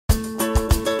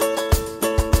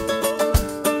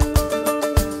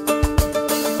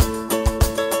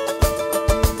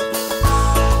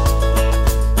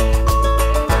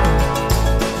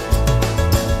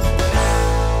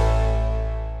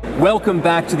welcome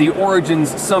back to the Origins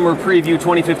Summer Preview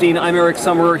 2015. I'm Eric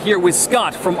Summerer here with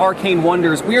Scott from Arcane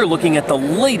Wonders. We are looking at the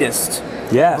latest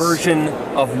version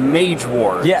of Mage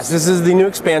Wars. Yes, this is the new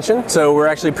expansion, so we're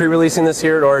actually pre-releasing this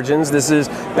here at Origins. This is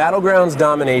Battlegrounds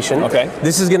Domination. Okay.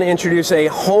 This is going to introduce a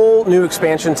whole new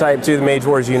expansion type to the Mage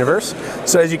Wars universe.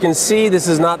 So as you can see, this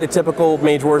is not the typical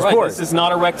Mage Wars board. This is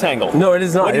not a rectangle. No, it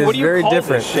is not. What do you very call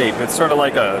different. This shape? It's sort of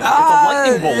like a, it's a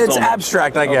lightning bolt. It's almost.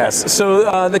 abstract, I guess.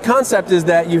 So the concept is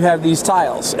that you have these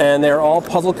tiles, and they're all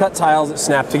puzzle cut tiles that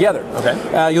snap together.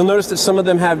 Okay. You'll notice that some of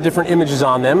them have different images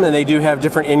on them, and they do have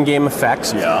different in-game effects.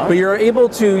 Yeah. But you're able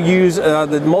to use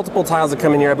the multiple tiles that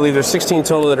come in here. I believe there's 16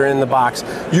 total that are in the box.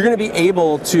 You're going to be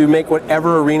able to make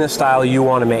whatever arena style you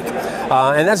want to make.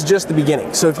 And that's just the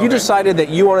beginning. So if you decided that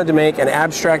you wanted to make an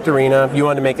abstract arena, you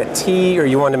wanted to make a T, or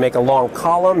you wanted to make a long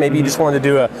column, maybe you just wanted to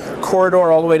do a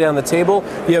corridor all the way down the table,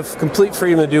 you have complete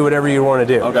freedom to do whatever you want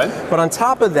to do. Okay. But on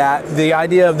top of that, the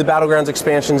idea of the Battlegrounds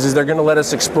expansions is they're going to let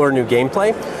us explore new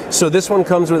gameplay. So this one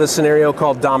comes with a scenario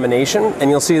called Domination, and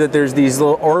you'll see that there's these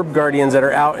little orb guardians that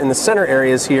are out in the center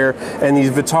areas here, and these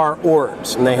Vitar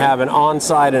orbs, and they have an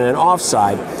on-side and an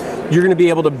off-side. You're going to be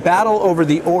able to battle over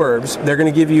the orbs. They're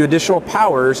going to give you additional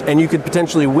powers, and you could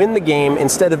potentially win the game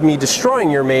instead of me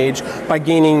destroying your mage by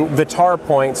gaining Vitar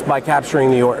points by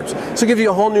capturing the orbs. So give you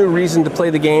a whole new reason to play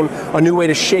the game, a new way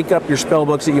to shake up your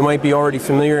spellbooks that you might be already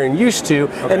familiar and used to,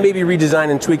 and maybe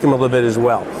redesign and tweak them a little bit as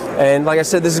well. And like I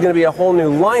said, this is going to be a whole new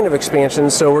line of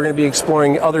expansions, so we're going to be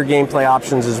exploring other gameplay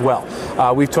options as well.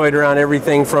 We've toyed around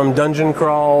everything from dungeon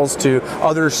crawls to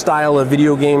other style of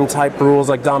video game type rules,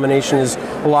 like Domination is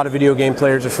a lot of video game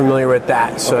players are familiar with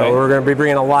that. So we're going to be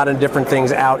bringing a lot of different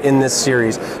things out in this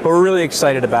series. But we're really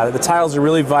excited about it. The tiles are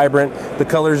really vibrant, the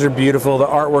colors are beautiful, the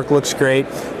artwork looks great.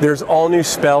 There's all new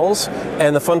spells,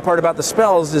 and the fun part about the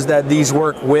spells is that these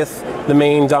work with the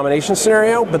main Domination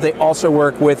scenario, but they also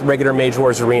work with regular Mage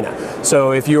Wars Arena.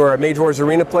 So if you are a Mage Wars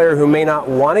Arena player who may not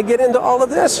want to get into all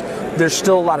of this, there's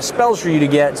still a lot of spells for you to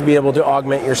get to be able to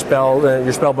augment your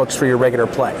spell books for your regular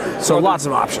play. So lots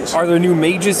of options. Are there new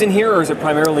mages in here, or is it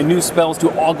primarily new spells to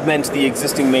augment the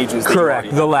existing mages?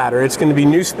 Correct, the latter. It's going to be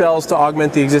new spells to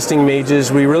augment the existing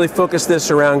mages. We really focus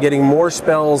this around getting more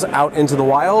spells out into the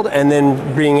wild, and then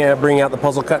bring out the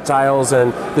puzzle cut tiles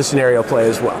and the scenario play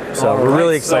as well. So we're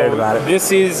really excited about it.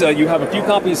 This is, you have a few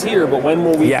copies here, but when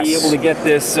will we be able to get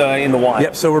this in the wild?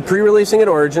 Yep, so we're pre-releasing at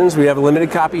Origins. We have a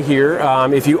limited copy here.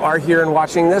 If you are here and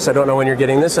watching this, I don't know when you're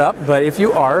getting this up, but if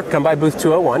you are, come by booth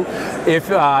 201.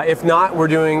 If not, we're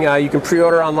doing, you can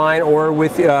pre-order online or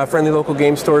with friendly local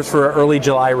game stores for an early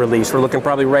July release. We're looking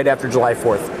probably right after July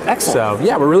 4th. Excellent. So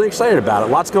yeah, we're really excited about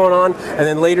it. Lots going on. And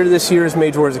then later this year is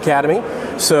Mage Wars Academy.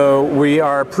 So we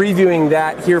are previewing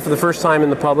that here for the first time in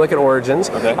the public at Origins.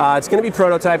 It's going to be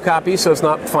prototype copies, so it's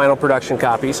not final production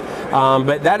copies.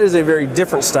 But that is a very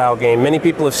different style game. Many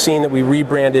people have seen that we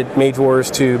rebranded Mage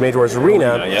Wars to Mage Wars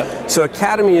Arena. So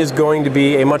Academy is going to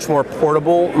be a much more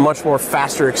portable, much more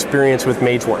faster experience with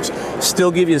Mage Wars.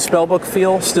 Still give you the spellbook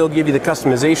feel, still give you the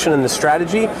customization and the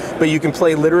strategy, but you can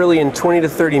play literally in 20 to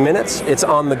 30 minutes. It's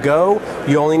on the go.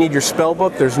 You only need your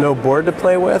spellbook. There's no board to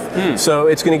play with. So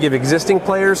it's going to give existing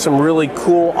players some really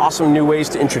cool, awesome new ways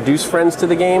to introduce friends to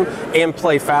the game and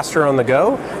play faster on the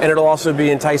go. And it'll also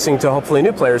be enticing to hopefully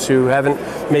new players who haven't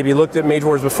maybe looked at Mage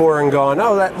Wars before and gone,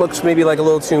 oh, that looks maybe like a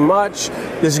little too much.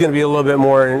 This is going to be a little bit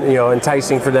more,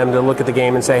 enticing for them to look at the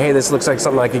game and say, hey, this looks like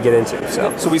something I could get into.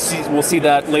 So we'll see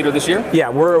that later this year? Yeah,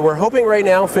 we're hoping right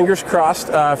now, fingers crossed,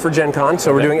 for Gen Con.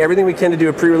 So we're doing everything we can to do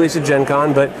a pre-release at Gen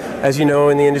Con, but as you know,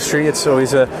 in the industry, it's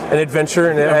always an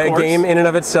adventure and a game in and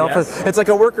of itself. It's like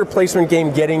a worker placement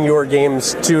game getting your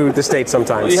games to the States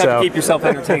sometimes. Well, you have to keep yourself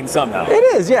entertained somehow. It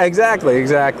is, yeah, exactly.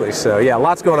 So yeah,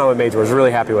 lots going on with Mage Wars.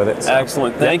 Really happy with it. So.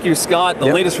 Excellent. Thank you, Scott. The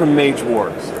latest from Mage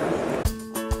Wars.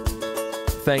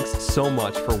 Thanks so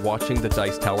much for watching the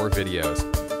Dice Tower videos.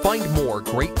 Find more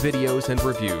great videos and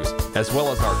reviews, as well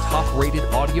as our top-rated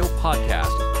audio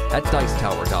podcast at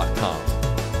Dicetower.com.